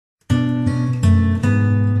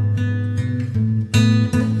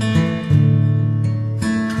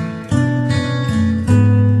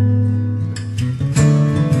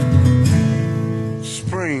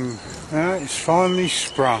finally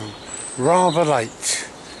sprung, rather late,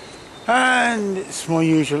 and it's my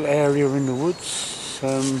usual area in the woods.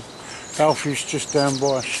 Alfie's just down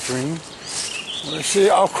by a stream. Well, see,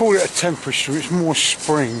 I'll call it a temporary stream, it's more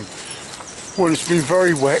spring. Well, it's been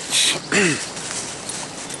very wet,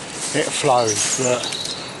 it flows, but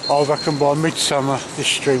I reckon by midsummer this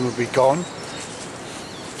stream will be gone.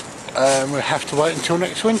 We'll have to wait until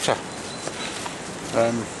next winter.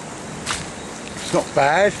 It's not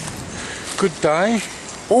bad. Good day.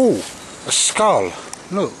 Oh, a skull.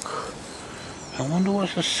 Look. I wonder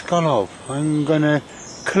what's the skull of. I'm gonna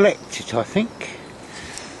collect it, I think.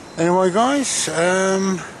 Anyway, guys,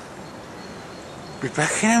 be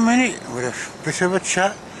back in a minute with a bit of a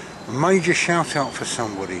chat. A major shout out for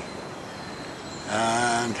somebody.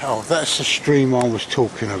 And oh, that's the stream I was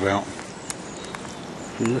talking about.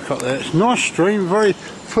 If you look up there, it's a nice stream, very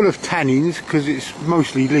full of tannins because it's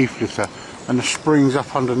mostly leaf litter, and the spring's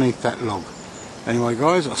up underneath that log. Anyway,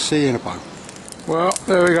 guys, I'll see you in a moment. Well,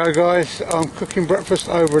 there we go, guys. I'm cooking breakfast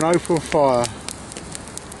over an open fire.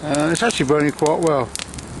 It's actually burning quite well.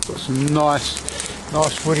 Got some nice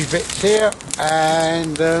woody bits here,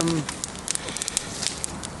 and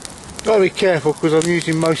gotta be careful because I'm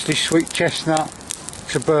using mostly sweet chestnut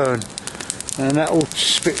to burn, and that will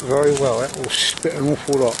spit very well. That will spit an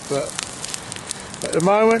awful lot, but at the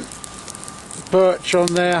moment, birch on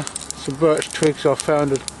there, some birch twigs. I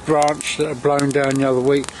found a branch that had blown down the other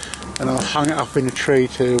week, and I hung it up in the tree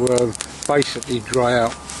to basically dry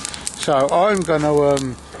out. So I'm going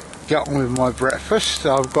to get on with my breakfast.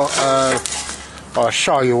 I've got, I'll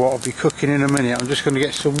show you what I'll be cooking in a minute. I'm just going to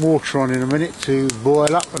get some water on in a minute to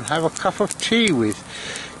boil up and have a cup of tea with.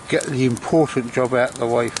 Get the important job out of the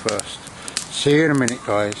way first. See you in a minute,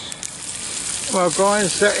 guys. Well,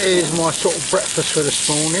 guys, that is my sort of breakfast for this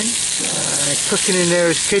morning. Cooking in there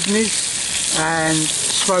is kidneys and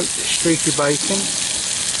smoked streaky bacon.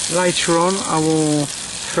 Later on I will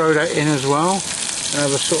throw that in as well and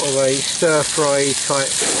have a sort of a stir-fry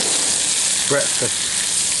type breakfast.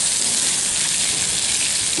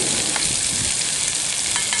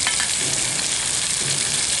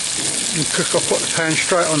 I'll put the pan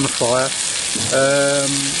straight on the fire.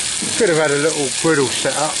 Could have had a little griddle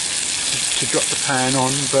set up to drop the pan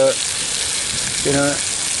on, but you know,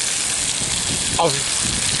 I've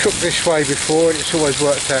cooked this way before and it's always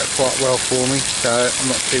worked out quite well for me, so I'm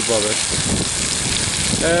not too bothered.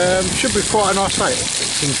 Should be quite a nice day.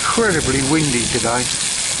 It's incredibly windy today.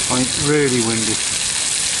 I mean, really windy.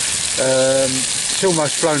 It's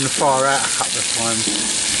almost blown the fire out a couple of times.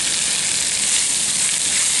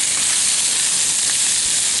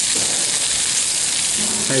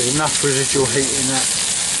 There's enough residual heat in that.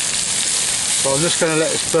 So I'm just going to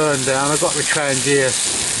let this burn down. I've got my Trangia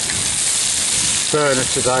burner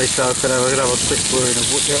today, so I can have a quick brew in a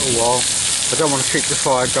little while. I don't want to keep the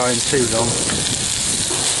fire going too long.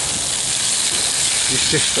 I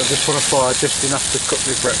just want a fire just enough to cook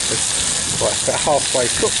my breakfast. Right, it's about halfway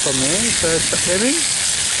cooked on the end, so put them in.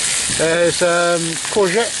 There's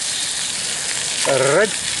courgettes, red,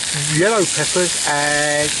 yellow peppers,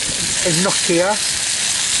 and enokia.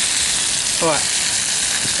 Right,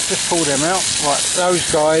 just pull them out. Right, those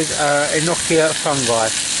guys are enokia fungi.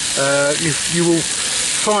 You will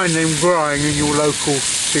find them growing in your local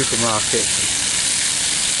supermarket.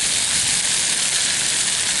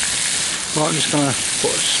 Right, I'm just going to put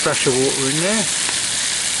a splash of water in there.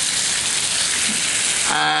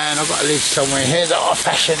 And I've got a lid somewhere here that I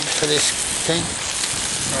fashioned for this thing.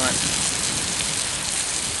 Right.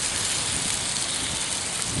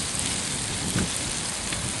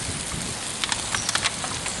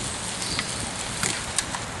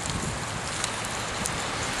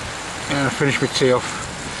 And I finish my tea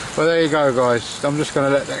off. Well, there you go, guys. I'm just going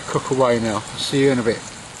to let that cook away now. See you in a bit.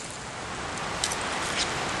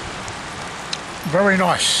 Very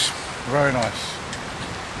nice. Very nice.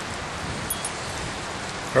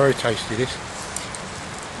 Very tasty, this.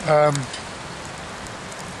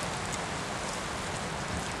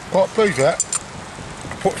 Quite pleased with that.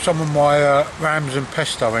 I put some of my rams and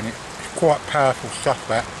pesto in it. It's quite powerful stuff,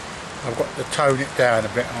 that. I've got to tone it down a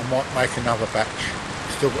bit. I might make another batch.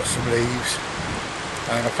 Still got some leaves,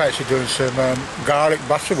 and I'm actually doing some garlic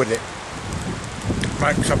butter with it.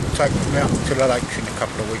 Make some to take them out to the lakes in a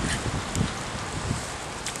couple of weeks.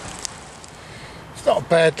 It's not a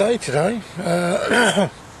bad day today.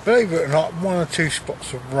 Believe it or not, 1 or 2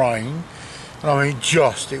 spots of rain. I mean,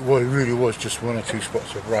 it really was just 1 or 2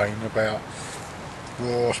 spots of rain about,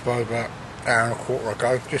 well, I suppose about an hour and a quarter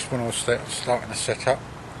ago, just when I was starting to set up.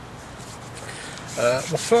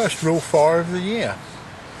 My first real fire of the year.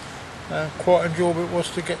 Quite enjoyable it was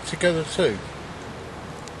to get together too.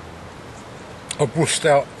 I brushed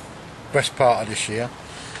out best part of this year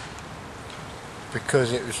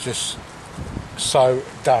because it was just so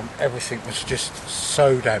damp. Everything was just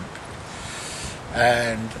so damp,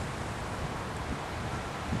 and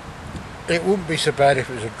it wouldn't be so bad if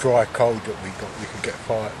it was a dry cold that we got. We could get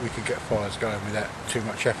fires going without too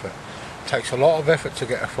much effort. It takes a lot of effort to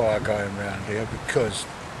get a fire going around here because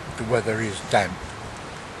the weather is damp.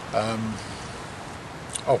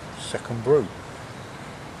 Oh, second brew.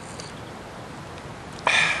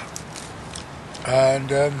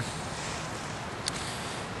 And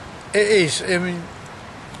it is, I mean,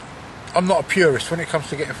 I'm not a purist when it comes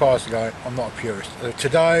to getting fires going. I'm not a purist.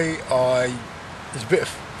 Today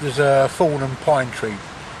there's a fallen pine tree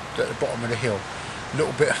at the bottom of the hill, a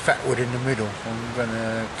little bit of fat wood in the middle. I'm going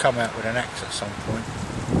to come out with an axe at some point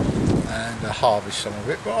and harvest some of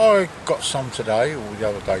it, but I got some today, or the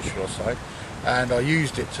other day should I say, and I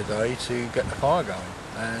used it today to get the fire going,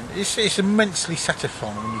 and it's immensely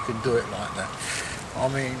satisfying when you can do it like that. I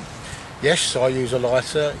mean, yes, I use a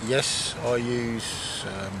lighter, yes, I use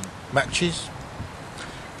matches,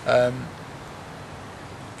 I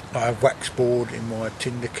have wax board in my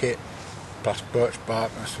tinder kit, plus birch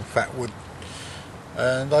bark and some fat wood,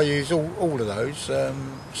 and I use all of those. So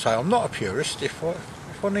I'm not a purist. If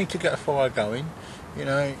I need to get a fire going, you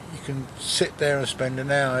know, you can sit there and spend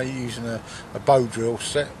an hour using a bow drill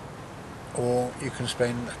set, or you can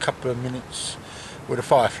spend a couple of minutes with a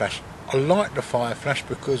fire flash. I like the fire flash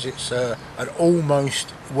because it's an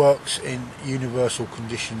almost works in universal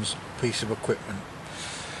conditions piece of equipment.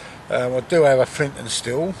 I do have a flint and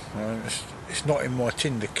steel. It's not in my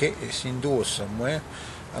tinder kit, it's indoors somewhere,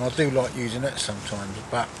 and I do like using it sometimes,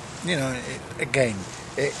 but you know,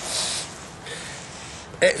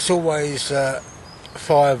 it's always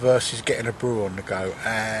fire versus getting a brew on the go,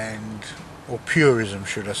 or purism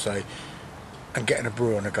should I say, and getting a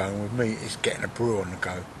brew on the go. And with me, it's getting a brew on the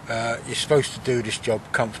go. You're supposed to do this job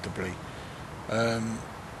comfortably. The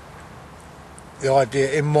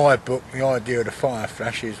idea, in my book, the idea of the fire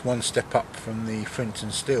flash is one step up from the flint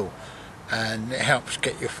and steel, and it helps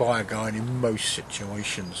get your fire going in most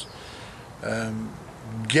situations.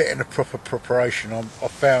 Getting a proper preparation, I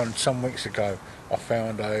found some weeks ago, I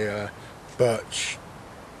found a birch,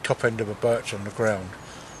 top end of a birch on the ground,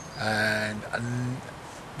 and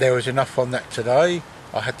there was enough on that today.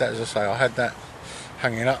 I had that, as I say, I had that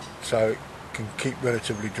hanging up so it can keep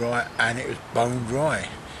relatively dry, and it was bone dry.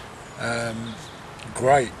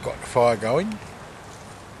 Great, got the fire going,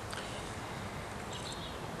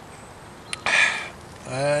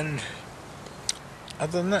 and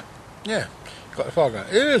other than that, yeah, got the fire going.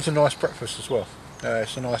 It was a nice breakfast as well.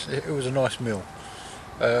 It was a nice meal.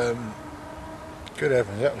 Good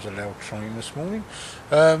heavens, that was a loud train this morning.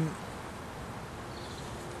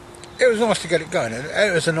 It was nice to get it going, and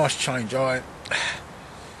it was a nice change.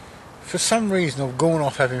 For some reason, I've gone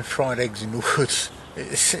off having fried eggs in the woods.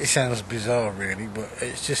 It sounds bizarre really, but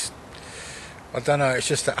it's just, I don't know, it's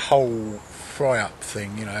just that whole fry up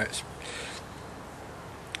thing, you know. It's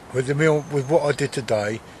with the meal, with what I did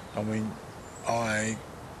today, I mean, I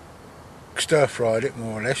stir fried it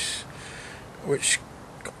more or less, which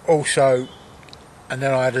also, and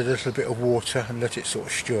then I added a little bit of water and let it sort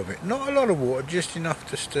of stew a bit. Not a lot of water, just enough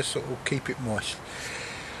just to sort of keep it moist.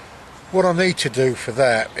 What I need to do for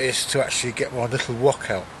that is to actually get my little wok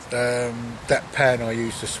out. That pan I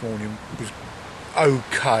used this morning was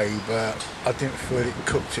okay, but I didn't feel it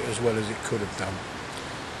cooked it as well as it could have done.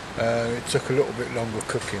 It took a little bit longer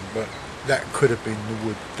cooking, but that could have been the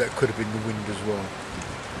wood, that could have been the wind as well.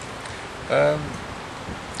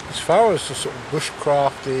 As far as the sort of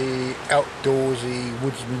bushcrafty, outdoorsy,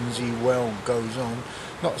 woodsmansy world goes on,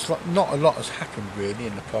 not a lot has happened really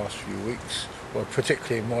in the past few weeks, well,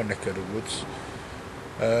 particularly in my neck of the woods.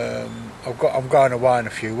 I'm going away in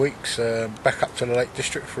a few weeks, back up to the Lake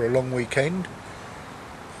District for a long weekend.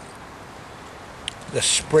 The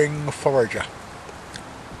Spring Forager.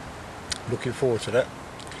 Looking forward to that.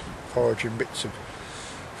 Foraging bits of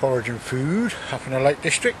foraging food up in the Lake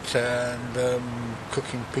District, and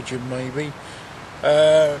cooking pigeon maybe.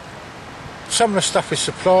 Some of the stuff is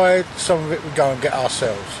supplied, some of it we go and get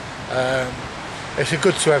ourselves. It's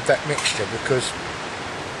good to have that mixture, because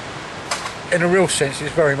in a real sense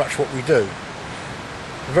it's very much what we do.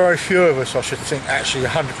 Very few of us, I should think, actually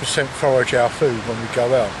 100% forage our food when we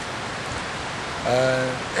go out.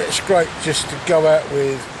 It's great just to go out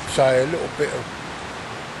with, say, a little bit of,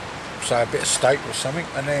 say, a bit of steak or something,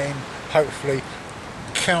 and then hopefully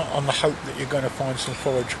count on the hope that you're going to find some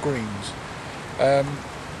forage greens.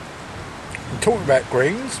 Talking about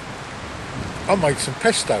greens, I made some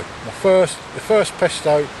pesto. The first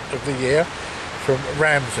pesto of the year. from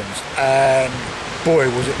Ramsden's, and boy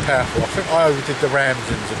was it powerful. I think I overdid the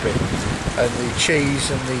Ramsden's a bit, and the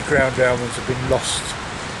cheese and the ground almonds have been lost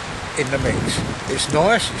in the mix. It's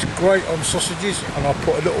nice, it's great on sausages, and I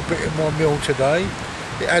put a little bit in my meal today.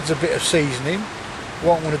 It adds a bit of seasoning.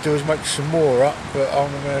 What I'm going to do is make some more up, but I'm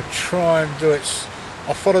going to try and do it.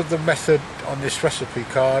 I followed the method on this recipe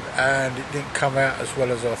card and it didn't come out as well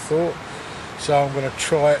as I thought, so I'm going to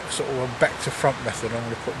try it sort of a back to front method. I'm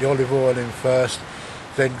going to put the olive oil in first,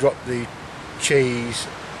 then drop the cheese,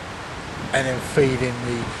 and then feed in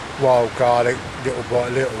the wild garlic little by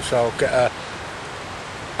little, so I'll get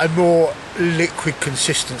a more liquid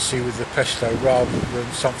consistency with the pesto rather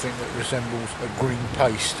than something that resembles a green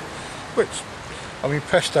paste, which, I mean,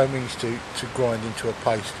 pesto means to grind into a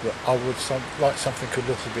paste, but I would like something a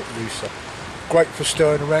little bit looser. Great for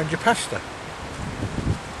stirring around your pasta.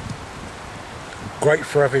 Great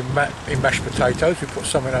for having in mashed potatoes. We put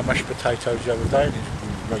some in our mashed potatoes the other day and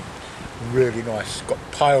it's really nice. It's got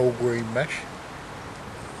pale green mash.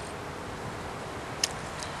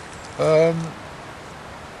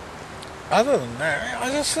 Other than that,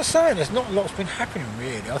 as I was saying, there's not a lot's been happening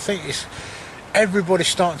really. I think it's everybody's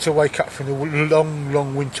starting to wake up from the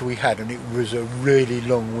long winter we had, and it was a really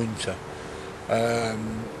long winter.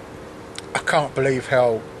 I can't believe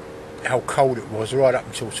how cold it was. Right up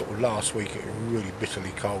until sort of last week, it was really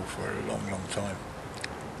bitterly cold for a long time.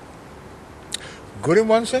 Good in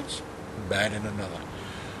one sense, bad in another.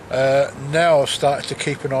 Now I've started to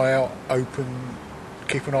keep an eye out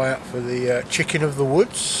for the chicken of the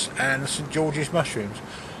woods and the St George's mushrooms.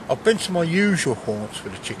 I've been to my usual haunts for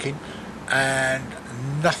the chicken, and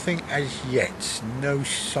nothing as yet, no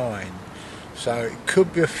sign. So it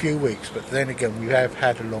could be a few weeks, but then again we have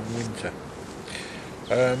had a long winter.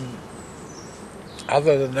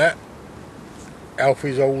 Other than that,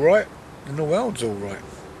 Alfie's alright and the world's alright.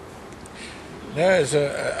 There's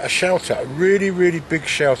a shout out, a really big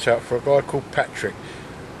shout out for a guy called Patrick,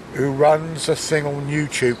 who runs a thing on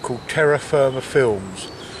YouTube called Terra Firma Films.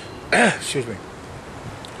 Excuse me.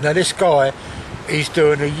 Now this guy, he's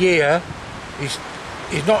doing a year. He's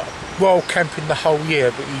not wild camping the whole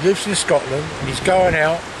year, but he lives in Scotland and he's going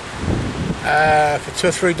out for 2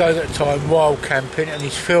 or 3 days at a time wild camping, and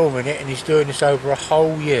he's filming it, and he's doing this over a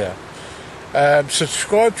whole year.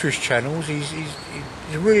 Subscribe to his channels. He's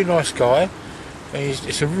a really nice guy, and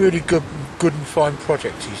it's a really good and fine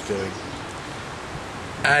project he's doing,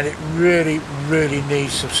 and it really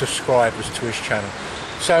needs some subscribers to his channel.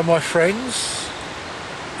 So my friends,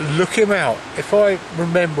 look him out. If I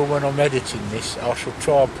remember when I'm editing this, I shall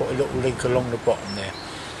try and put a little link along the bottom there,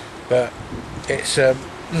 but it's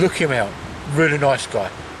look him out. Really nice guy.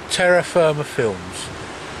 Terra Firma Films.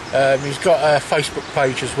 He's got a Facebook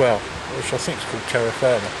page as well, which I think is called Terra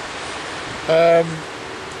Firma.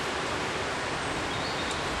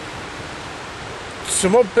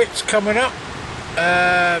 Some odd bits coming up.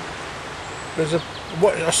 I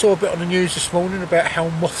saw a bit on the news this morning about how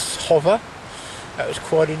moths hover. That was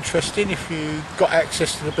quite interesting. If you got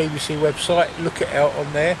access to the BBC website, look it out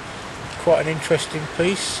on there. Quite an interesting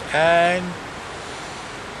piece. And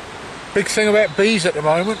big thing about bees at the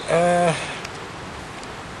moment.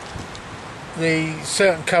 The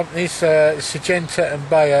certain companies, Syngenta and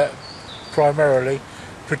Bayer primarily,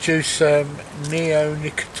 produce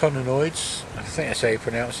neonicotinoids, I think that's how you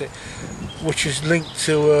pronounce it, which is linked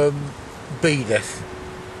to bee death.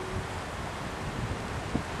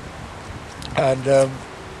 And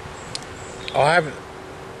I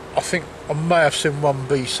think I may have seen one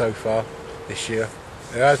bee so far this year.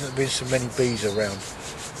 There hasn't been so many bees around,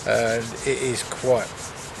 and it is quite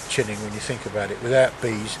chilling when you think about it. Without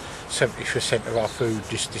bees, 70% of our food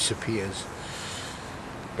just disappears.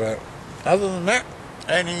 But other than that,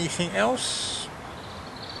 anything else?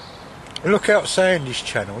 Look out Sandy's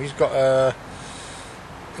channel. He's got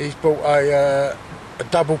he's bought a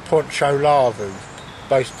double poncho larvu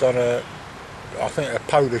based on I think a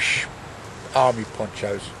Polish army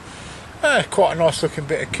ponchos. Quite a nice looking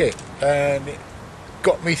bit of kit, and it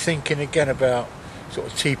got me thinking again about sort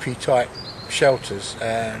of teepee type shelters.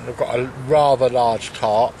 And I've got a rather large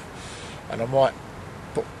tarp, and I might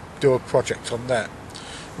do a project on that.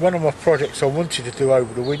 One of my projects I wanted to do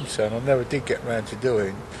over the winter, and I never did get around to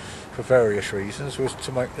doing for various reasons, was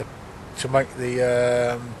to make the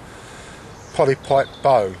polypipe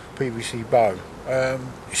bow, PVC bow.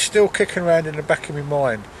 It's still kicking around in the back of my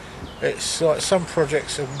mind. It's like some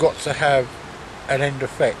projects have got to have an end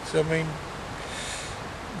effect. I mean,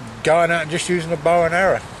 going out and just using a bow and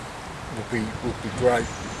arrow would be great.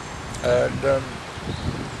 And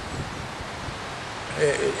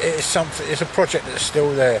it's something. It's a project that's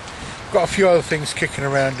still there. Got a few other things kicking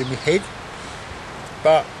around in my head,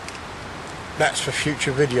 but that's for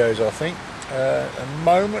future videos, I think. At the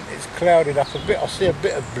moment it's clouded up a bit. I see a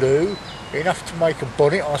bit of blue, enough to make a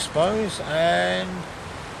bonnet, I suppose, and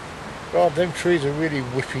God, them trees are really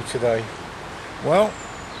whippy today. Well,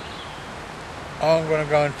 I'm going to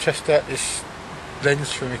go and test out this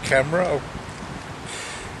lens from the camera.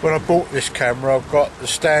 When I bought this camera, I've got the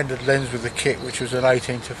standard lens with the kit, which was an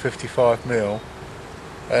 18 to 55mm,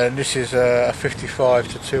 and this is a 55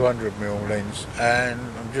 to 200mm lens, and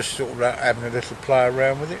I'm just sort of having a little play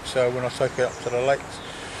around with it, so when I take it up to the lakes,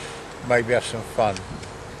 maybe have some fun.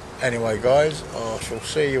 Anyway guys, I shall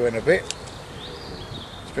see you in a bit.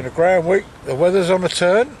 It's been a grand week, the weather's on the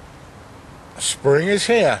turn, spring is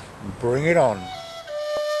here, bring it on.